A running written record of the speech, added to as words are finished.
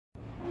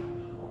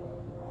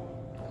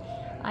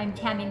I'm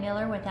Tammy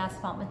Miller with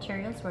Asphalt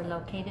Materials. We're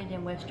located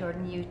in West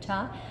Jordan,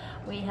 Utah.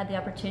 We had the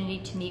opportunity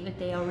to meet with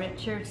Dalel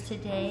Richards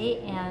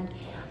today, and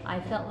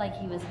I felt like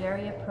he was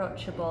very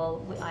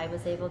approachable. I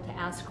was able to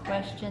ask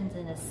questions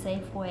in a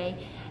safe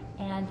way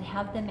and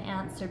have them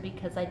answer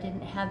because I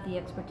didn't have the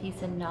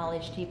expertise and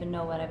knowledge to even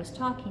know what I was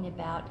talking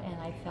about, and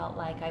I felt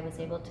like I was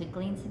able to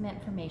glean some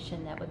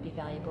information that would be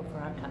valuable for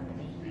our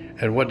company.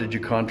 And what did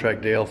you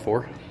contract Dalel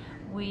for?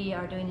 We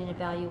are doing an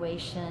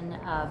evaluation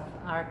of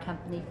our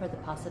company for the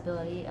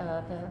possibility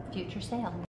of a future sale.